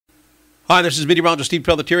Hi, this is meteorologist Steve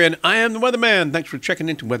Pelletier, and I am the Weatherman. Thanks for checking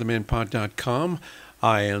into weathermanpod.com.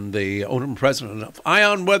 I am the owner and president of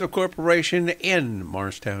Ion Weather Corporation in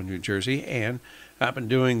Morristown, New Jersey, and I've been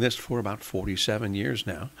doing this for about 47 years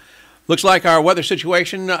now. Looks like our weather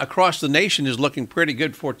situation across the nation is looking pretty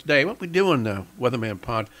good for today. What we do in the Weatherman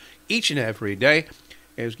Pod each and every day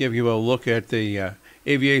is give you a look at the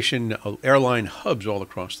aviation airline hubs all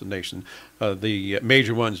across the nation. The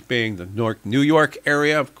major ones being the New York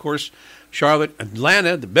area, of course, Charlotte,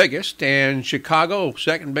 Atlanta, the biggest, and Chicago,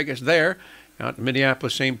 second biggest there. Out in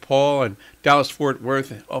Minneapolis, St. Paul, and Dallas-Fort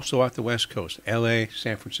Worth, also out the West Coast, L.A.,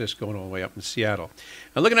 San Francisco, and all the way up in Seattle.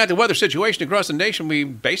 And looking at the weather situation across the nation, we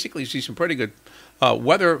basically see some pretty good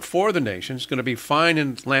weather for the nation. It's going to be fine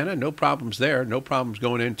in Atlanta, no problems there, no problems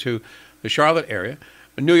going into the Charlotte area.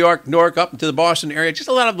 New York, Newark, up into the Boston area, just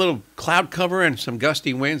a lot of little cloud cover and some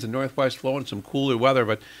gusty winds and northwest flow and some cooler weather,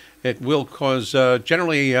 but it will cause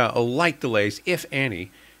generally light delays, if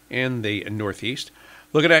any, in the northeast.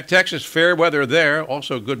 Looking at Texas, fair weather there.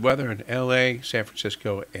 Also good weather in L.A., San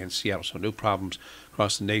Francisco, and Seattle. So no problems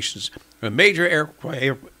across the nation's major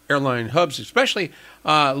airline hubs, especially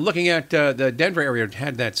looking at the Denver area.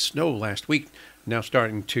 Had that snow last week. Now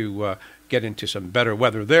starting to get into some better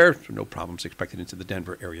weather there. So no problems expected into the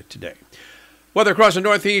Denver area today. Weather across the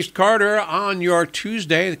northeast corridor on your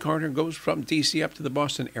Tuesday. The corridor goes from D.C. up to the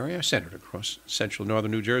Boston area, centered across central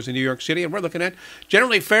northern New Jersey, New York City. And we're looking at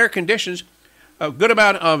generally fair conditions. A good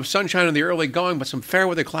amount of sunshine in the early going, but some fair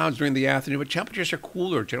weather clouds during the afternoon. But temperatures are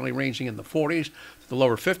cooler, generally ranging in the 40s to the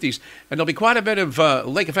lower 50s. And there'll be quite a bit of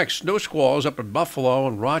lake effect snow squalls up in Buffalo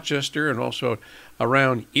and Rochester and also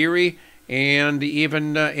around Erie and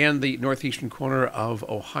even in the northeastern corner of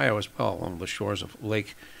Ohio as well, along the shores of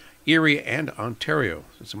Lake Erie and Ontario.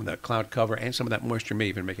 So some of that cloud cover and some of that moisture may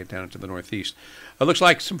even make it down into the northeast. It looks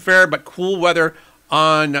like some fair but cool weather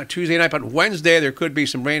on Tuesday night, but Wednesday there could be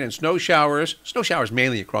some rain and snow showers. Snow showers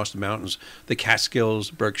mainly across the mountains, the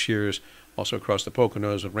Catskills, Berkshires, also across the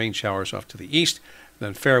Poconos, and rain showers off to the east.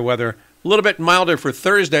 Then fair weather, a little bit milder for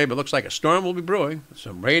Thursday, but looks like a storm will be brewing.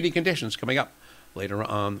 Some rainy conditions coming up later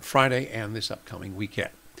on Friday and this upcoming weekend.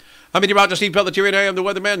 I'm meteorologist Steve Pelletier, and I am the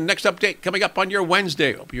Weatherman. Next update coming up on your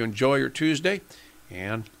Wednesday. Hope you enjoy your Tuesday,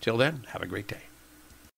 and till then, have a great day.